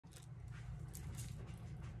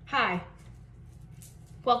Hi,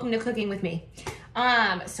 welcome to Cooking with me.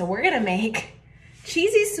 So we're gonna make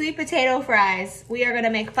cheesy sweet potato fries. We are gonna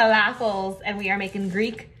make falafels and we are making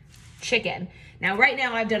Greek chicken. Now, right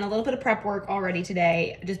now I've done a little bit of prep work already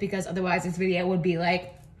today, just because otherwise this video would be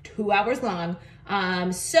like 2 hours long.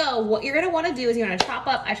 So what you're gonna wanna do is you're gonna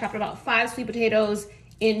I chopped about 5 sweet potatoes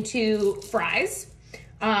into fries.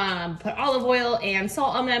 Put olive oil and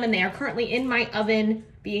salt on them, and they are currently in my oven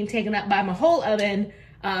being taken up by my whole oven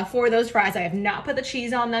for those fries. I have not put the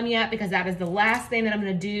cheese on them yet because that is the last thing that I'm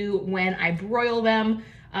gonna do when I broil them.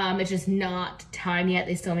 It's just not time yet.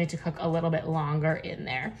 They still need to cook a little bit longer in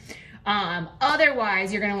there.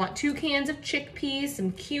 Otherwise, you're gonna want 2 cans of chickpeas,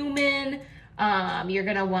 some cumin, you're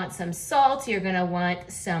gonna want some salt, you're gonna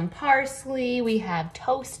want some parsley. We have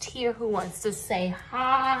Toast here who wants to say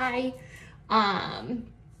hi.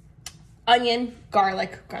 Onion,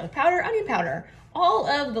 garlic powder, onion powder, all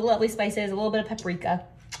of the lovely spices, a little bit of paprika,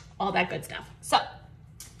 all that good stuff. So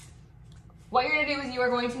what you're gonna do is you are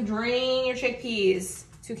going to drain your chickpeas,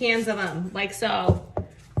 2 cans of them, like so.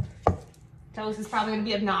 Toast is probably gonna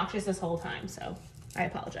be obnoxious this whole time, so I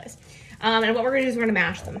apologize. And what we're gonna do is we're gonna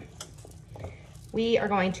mash them. We are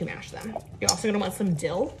going to mash them. You're also gonna want some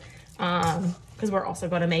dill, because we're also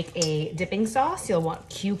gonna make a dipping sauce. You'll want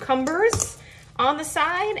cucumbers on the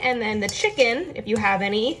side, and then the chicken, if you have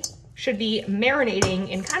any, should be marinating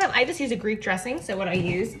in I just use a Greek dressing. So what I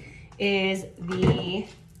use is the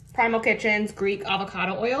Primal Kitchen's Greek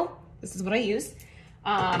avocado oil. This is what I use.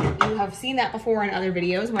 You have seen that before in other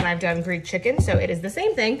videos when I've done Greek chicken, so it is the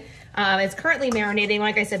same thing. It's currently marinating.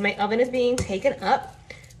 Like I said, my oven is being taken up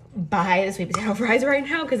by the sweet potato fries right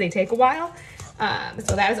now because they take a while.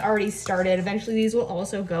 So that has already started. Eventually these will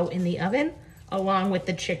also go in the oven along with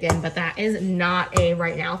the chicken, but that is not a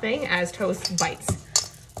right now thing, as Toast bites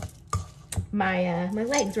my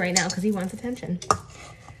legs right now because he wants attention.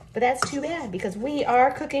 But that's too bad because we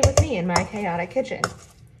are cooking with me in my chaotic kitchen.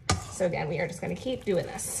 So again, we are just gonna keep doing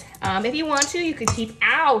this. If you want to, you could keep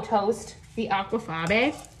Toast the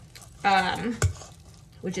aquafaba,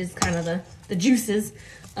 which is kind of the juices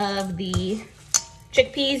of the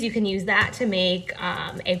chickpeas. You can use that to make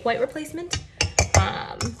egg white replacement.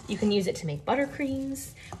 You can use it to make buttercreams,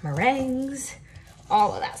 meringues,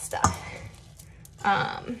 all of that stuff.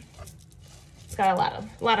 It's got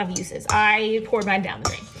a lot of uses. I poured mine down the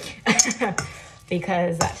drain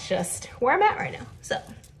because that's just where I'm at right now. So,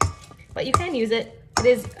 but you can use it. It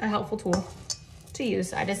is a helpful tool to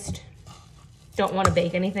use. I just don't want to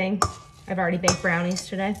bake anything. I've already baked brownies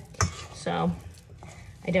today, so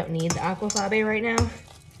I don't need the aquafaba right now.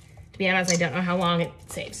 To be honest, I don't know how long it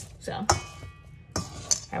saves, so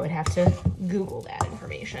I would have to Google that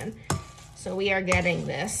information. So we are getting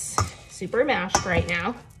this super mashed right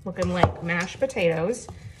now, looking like mashed potatoes.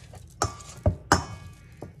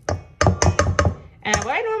 And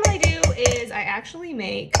what I normally do is I actually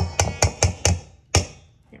make,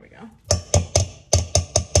 here we go.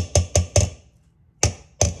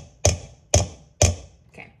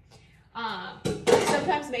 Okay. I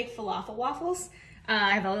sometimes make falafel waffles.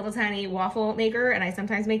 I have a little tiny waffle maker and I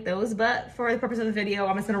sometimes make those, but for the purpose of the video,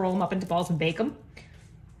 I'm just gonna roll them up into balls and bake them.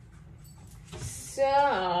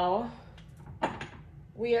 So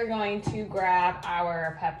we are going to grab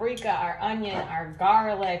our paprika, our onion, our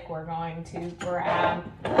garlic. We're going to grab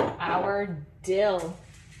our dill,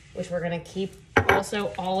 which we're gonna keep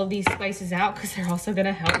also all of these spices out because they're also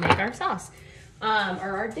gonna help make our sauce, or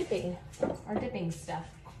our dipping stuff.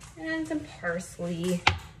 And some parsley.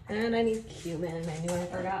 And I need cumin. I knew I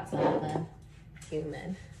forgot some of the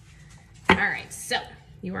cumin. All right, so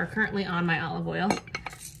you are currently on my olive oil. But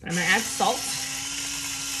I'm gonna add salt.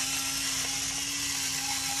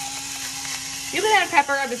 You can add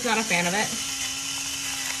pepper, I'm just not a fan of it.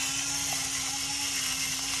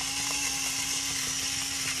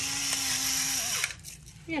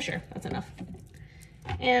 Yeah, sure, that's enough.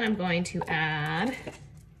 And I'm going to add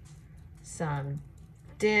some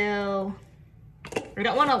dill. I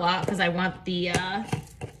don't want a lot because I want the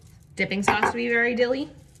dipping sauce to be very dilly.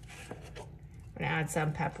 I'm gonna add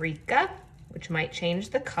some paprika, which might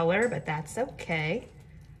change the color, but that's okay.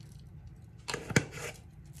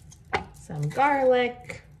 Some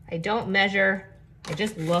garlic. I don't measure, I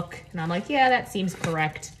just look and I'm like, yeah, that seems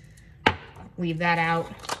correct. Leave that out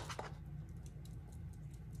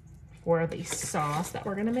for the sauce that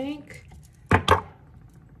we're gonna make.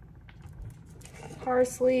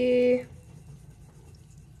 Parsley.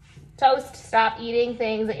 Toast, stop eating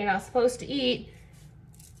things that you're not supposed to eat.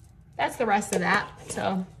 That's the rest of that,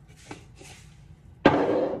 so.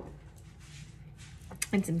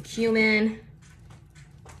 And some cumin.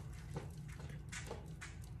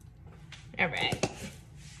 All right.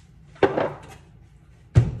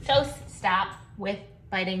 with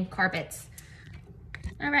biting carpets.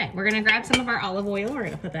 All right, we're gonna grab some of our olive oil. We're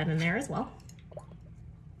gonna put that in there as well.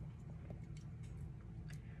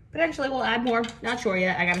 Potentially we'll add more, not sure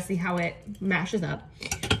yet. I gotta see how it mashes up.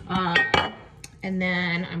 And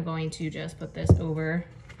then I'm going to just put this over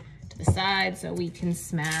to the side so we can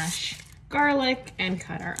smash garlic and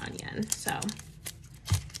cut our onion. So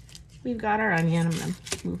we've got our onion. I'm gonna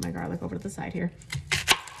move my garlic over to the side here.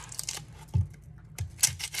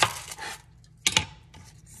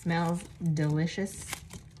 Smells delicious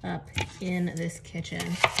up in this kitchen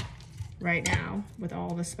right now with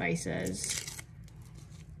all the spices.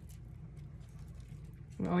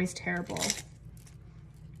 I'm always terrible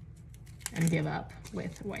and give up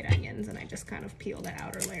with white onions, and I just kind of peel the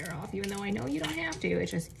outer layer off, even though I know you don't have to,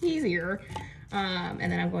 it's just easier. And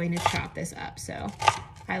then I'm going to chop this up. So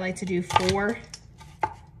I like to do 4,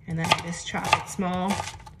 and then I just chop it small.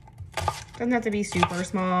 Doesn't have to be super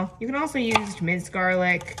small. You can also use minced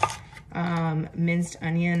garlic, minced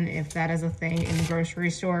onion, if that is a thing in grocery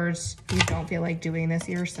stores. You don't feel like doing this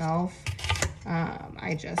yourself.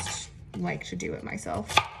 I just like to do it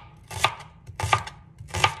myself,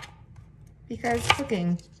 because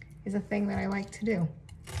cooking is a thing that I like to do.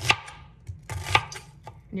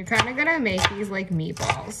 And you're kind of gonna make these like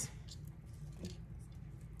meatballs.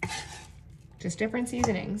 Just different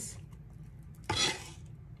seasonings.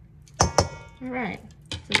 All right,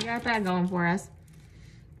 so we got that going for us.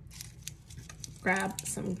 Grab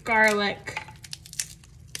some garlic.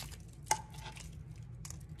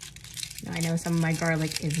 Now I know some of my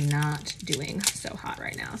garlic is not doing so hot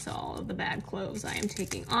right now, so all of the bad cloves I am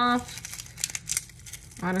taking off.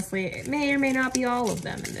 Honestly, it may or may not be all of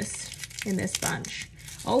them in this bunch.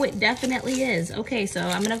 Oh, it definitely is. Okay, so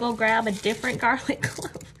I'm gonna go grab a different garlic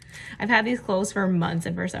clove. I've had these cloves for months,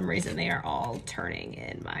 and for some reason they are all turning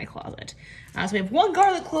in my closet. So we have 1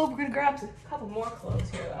 garlic clove. We're gonna grab a couple more cloves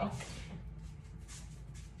here though.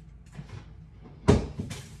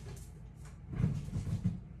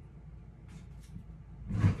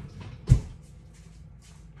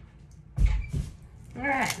 All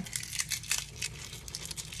right.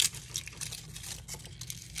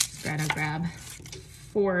 Gotta grab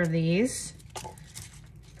 4 of these.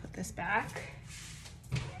 Put this back.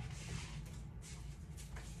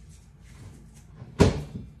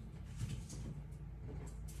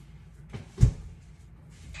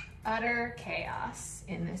 Utter chaos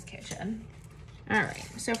in this kitchen. All right,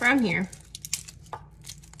 so from here,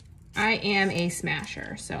 I am a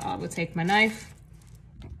smasher. So I will take my knife,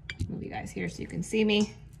 move you guys here so you can see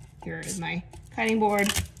me. Here is my cutting board.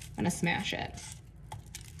 I'm gonna smash it.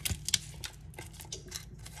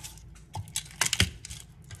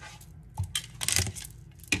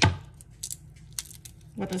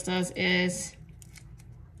 What this does is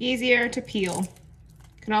easier to peel.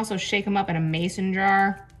 You can also shake them up in a mason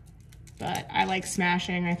jar, but I like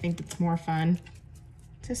smashing. I think it's more fun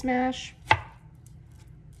to smash,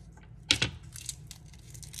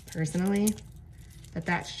 personally, but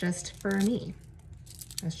that's just for me.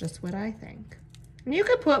 That's just what I think. And you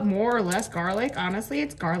could put more or less garlic. Honestly,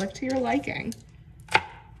 it's garlic to your liking.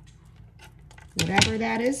 Whatever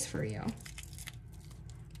that is for you.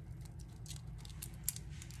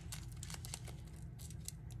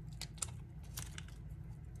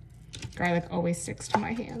 Garlic always sticks to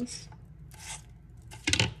my hands.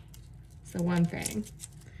 It's the one thing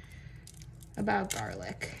about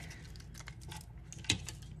garlic.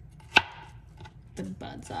 The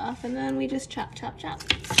buds off, and then we just chop, chop, chop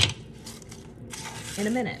in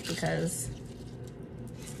a minute, because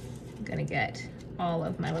I'm gonna get all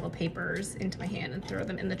of my little papers into my hand and throw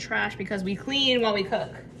them in the trash, because we clean while we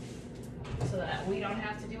cook so that we don't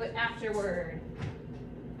have to do it afterward.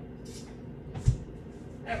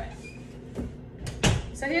 All right.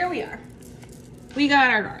 So here we are. We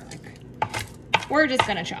got our garlic. We're just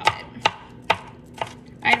gonna chop it.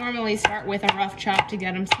 I normally start with a rough chop to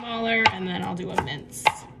get them smaller, and then I'll do a mince.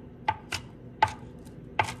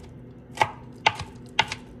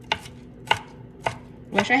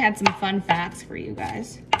 Wish I had some fun facts for you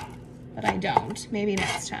guys, but I don't. Maybe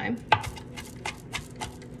next time.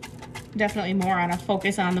 Definitely more on a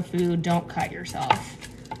focus on the food, don't cut yourself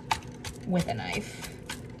with a knife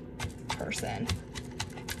person.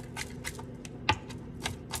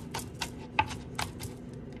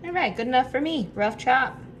 All right, good enough for me. Rough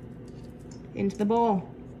chop into the bowl.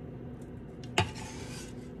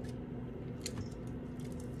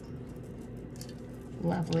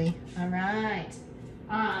 Lovely. All right.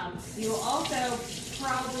 You will also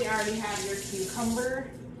probably already have your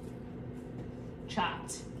cucumber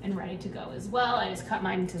chopped and ready to go as well. I just cut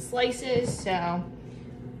mine into slices, so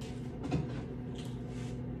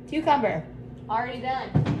cucumber, already done.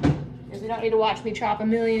 Because we don't need to watch me chop a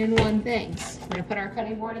million and one things. We're gonna put our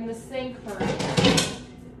cutting board in the sink first.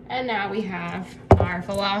 And now we have our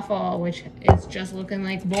falafel, which is just looking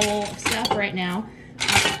like a bowl of stuff right now.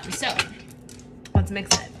 So, let's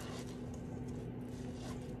mix it.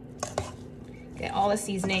 Get all the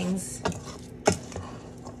seasonings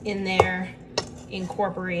in there,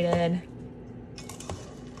 incorporated.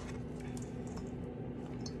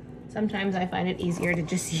 Sometimes I find it easier to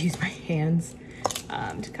just use my hands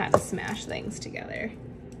to kind of smash things together.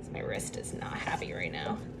 My wrist is not happy right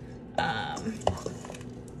now.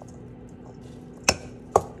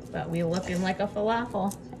 But we looking like a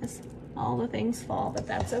falafel as all the things fall, but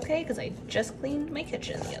that's okay because I just cleaned my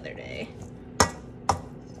kitchen the other day.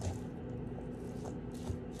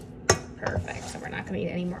 Perfect, so we're not gonna need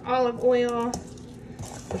any more olive oil,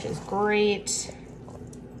 which is great.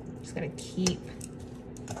 Just gonna keep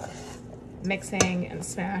mixing and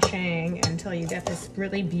smashing until you get this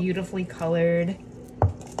really beautifully colored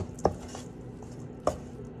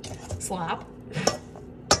slop,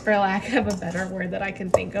 for lack of a better word that I can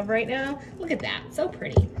think of right now. Look at that, so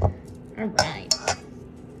pretty. All right.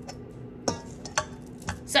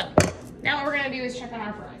 So, now what we're gonna do is check on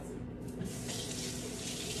our fries.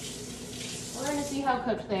 We're gonna see how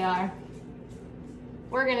cooked they are.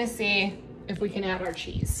 We're gonna see if we can add our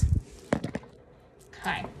cheese.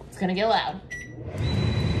 Okay, it's gonna get loud.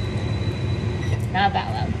 Not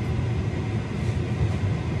that loud.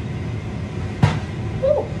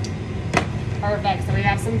 Woo. Perfect, so we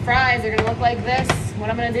have some fries. They're gonna look like this.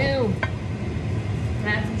 What I'm gonna do, I'm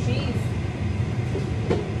gonna add some cheese.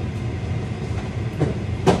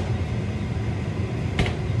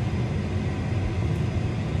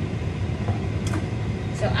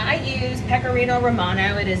 So I use Pecorino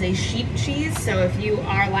Romano. It is a sheep cheese, so if you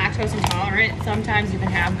are lactose intolerant, sometimes you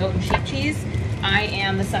can have goat and sheep cheese. I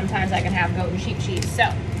am the sometimes I can have goat and sheep cheese.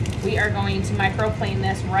 So we are going to microplane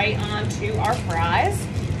this right onto our fries,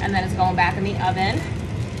 and then it's going back in the oven.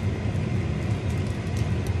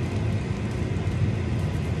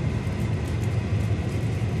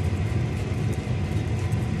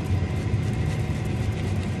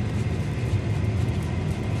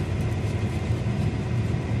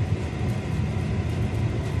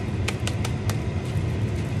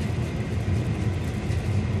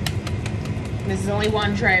 This is only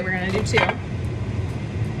one tray, we're gonna do two.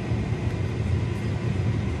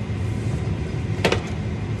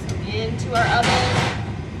 So into our oven,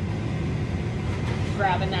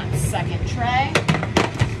 grabbing that second tray.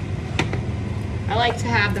 I like to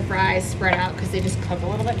have the fries spread out because they just cook a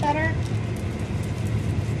little bit better.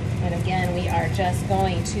 And again, we are just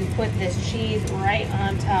going to put this cheese right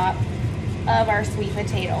on top of our sweet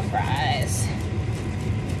potato fries.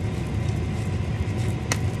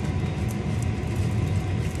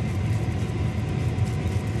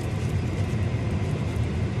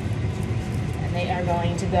 They are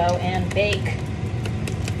going to go and bake.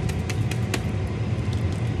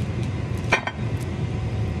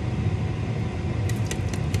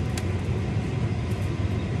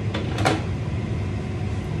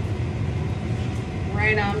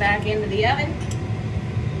 Right on back into the oven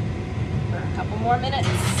for a couple more minutes.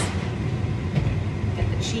 Get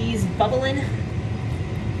the cheese bubbling,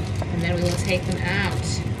 and then we will take them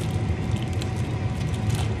out.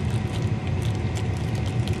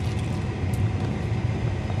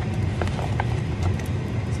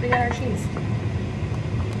 We got our cheese.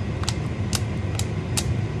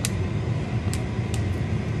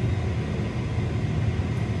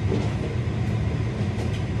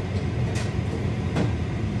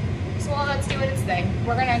 So while that's doing its thing,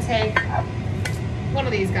 we're gonna take one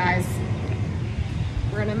of these guys.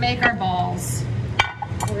 We're gonna make our balls.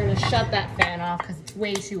 We're gonna shut that fan off because it's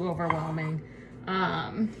way too overwhelming.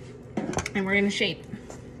 And we're gonna shape.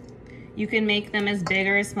 You can make them as big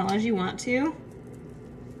or as small as you want to.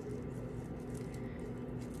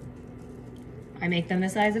 I make them the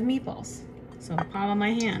size of meatballs, so the palm of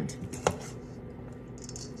my hand.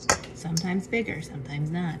 Sometimes bigger, sometimes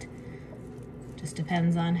not. Just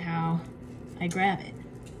depends on how I grab it.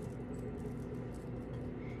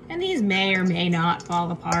 And these may or may not fall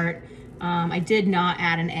apart. I did not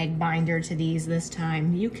add an egg binder to these this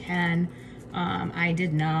time. You can, I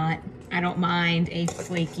did not. I don't mind a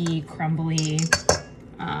flaky, crumbly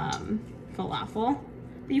falafel.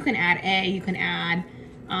 But you can add egg, you can add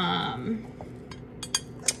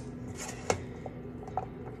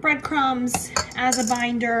breadcrumbs as a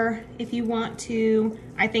binder if you want to.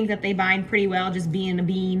 I think that they bind pretty well just being a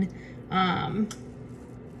bean. Like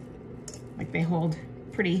they hold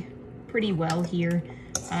pretty well here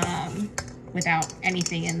without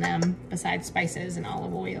anything in them besides spices and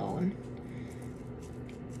olive oil and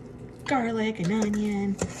garlic and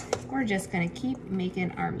onion. We're just gonna keep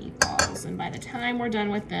making our meatballs. And by the time we're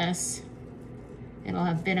done with this, it'll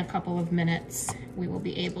have been a couple of minutes. We will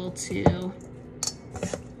be able to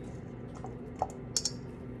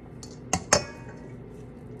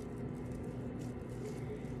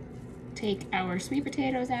take our sweet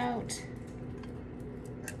potatoes out.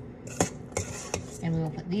 And we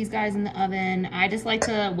will put these guys in the oven. I just like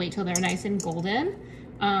to wait till they're nice and golden.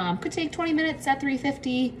 Could take 20 minutes at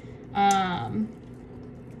 350.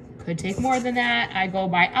 Could take more than that. I go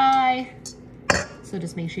by eye. So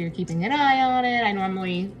just make sure you're keeping an eye on it. I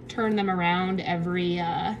normally turn them around every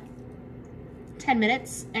 10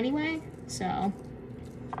 minutes anyway. So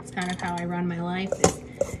that's kind of how I run my life. Is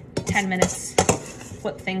 10 minutes,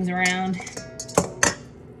 flip things around.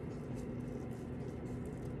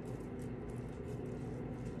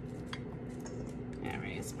 All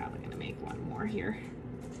right, it's probably gonna make one more here.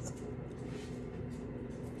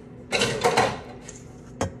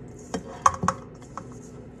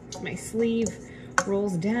 My sleeve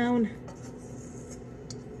rolls down.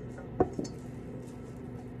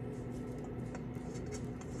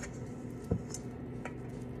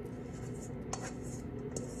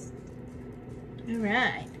 All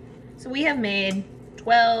right, so we have made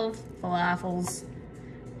 12 falafels,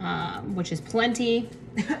 which is plenty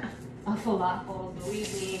of falafel.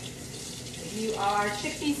 Believe me, if you are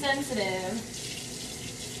chickpea sensitive,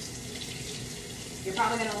 you're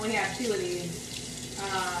probably gonna only have 2 of these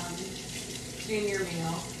in your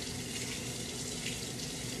meal.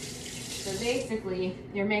 So basically,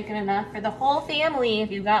 you're making enough for the whole family. If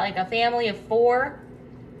you've got like a family of 4,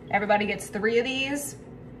 everybody gets 3 of these.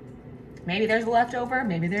 Maybe there's a leftover,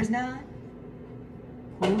 maybe there's not.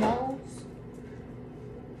 Who knows?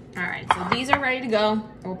 All right, so these are ready to go.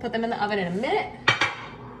 We'll put them in the oven in a minute.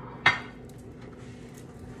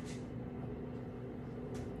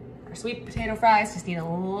 Our sweet potato fries just need a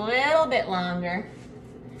little bit longer.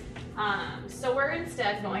 So we're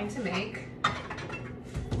instead going to make,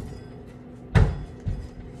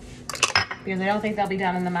 because I don't think they'll be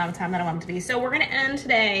done in the amount of time that I want them to be. So we're gonna end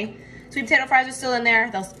today. Sweet potato fries are still in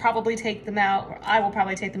there. They'll probably take them out, or I will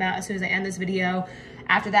probably take them out as soon as I end this video.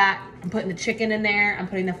 After that, I'm putting the chicken in there. I'm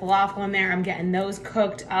putting the falafel in there. I'm getting those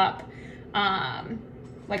cooked up.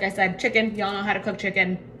 Like I said, chicken, y'all know how to cook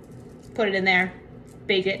chicken. Put it in there,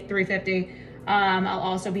 bake it, 350. I'll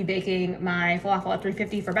also be baking my falafel at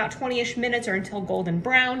 350 for about 20-ish minutes or until golden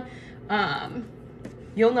brown.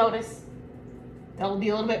 You'll notice they'll be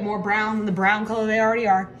a little bit more brown than the brown color they already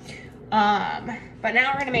are. But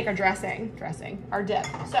now we're gonna make our our dip.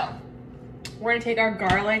 So we're gonna take our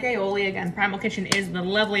garlic aioli. Again, Primal Kitchen is the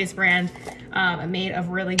loveliest brand, made of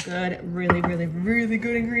really good, really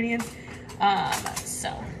good ingredients.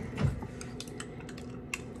 So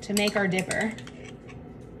to make our dipper,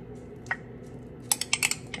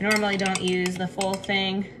 I normally don't use the full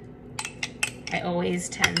thing. I always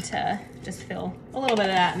tend to just fill a little bit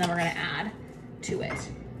of that, and then we're gonna add to it.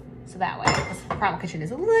 So that way, because Primal Kitchen is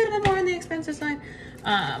a little bit more on the expensive side.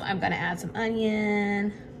 I'm gonna add some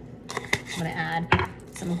onion. I'm gonna add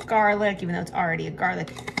some garlic, even though it's already a garlic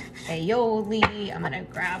aioli. I'm gonna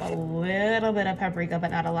grab a little bit of paprika, but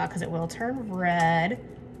not a lot, because it will turn red.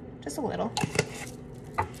 Just a little.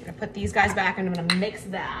 I'm gonna put these guys back, and I'm gonna mix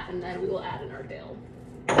that, and then we will add in our dill.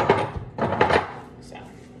 So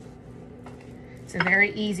it's a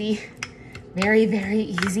very easy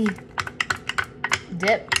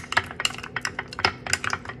dip.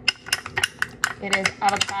 It is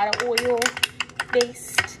avocado oil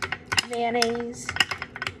based mayonnaise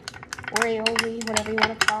or aioli, whatever you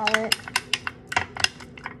want to call it.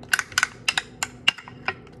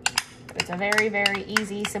 But it's a very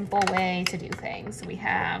easy, simple way to do things. We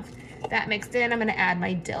have that mixed in. I'm gonna add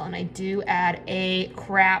my dill, and I do add a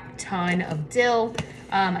crap ton of dill.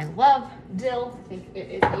 I love dill. I think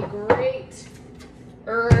it is a great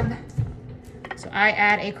herb. So I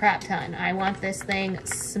add a crap ton. I want this thing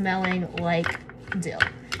smelling like dill.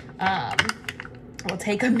 It will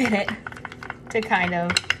take a minute to kind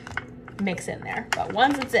of mix in there, but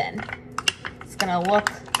once it's in, it's gonna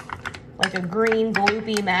look like a green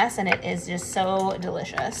gloopy mess, and it is just so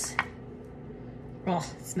delicious. Oh,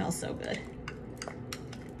 it smells so good.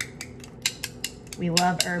 We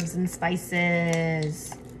love herbs and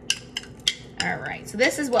spices. All right, so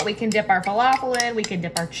this is what we can dip our falafel in. We can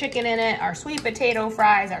dip our chicken in it, our sweet potato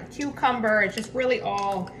fries, our cucumber. It's just really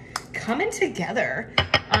all coming together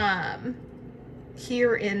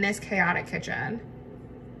here in this chaotic kitchen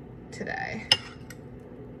today.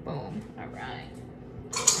 Boom, all right.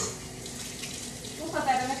 We'll put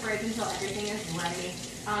that in the fridge until everything is ready.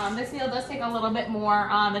 This meal does take a little bit more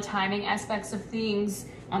on the timing aspects of things.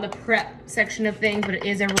 on the prep section of things, but it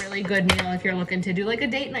is a really good meal if you're looking to do like a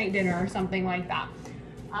date night dinner or something like that.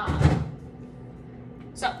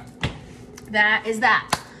 So that is that.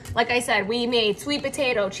 Like I said, we made sweet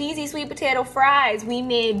potato, cheesy sweet potato fries. We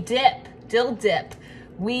made dip, dill dip.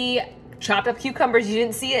 We chopped up cucumbers. You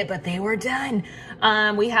didn't see it, but they were done.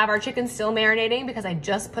 We have our chicken still marinating because I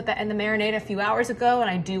just put that in the marinade a few hours ago, and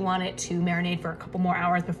I do want it to marinate for a couple more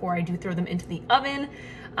hours before I do throw them into the oven.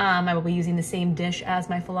 I will be using the same dish as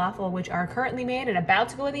my falafel, which are currently made and about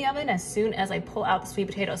to go in the oven as soon as I pull out the sweet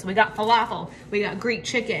potatoes. So we got falafel, we got Greek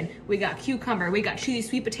chicken, we got cucumber, we got cheesy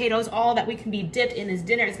sweet potatoes, all that we can be dipped in this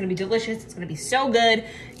dinner. It's gonna be delicious, it's gonna be so good.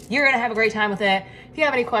 You're gonna have a great time with it. If you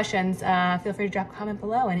have any questions, feel free to drop a comment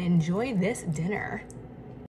below and enjoy this dinner.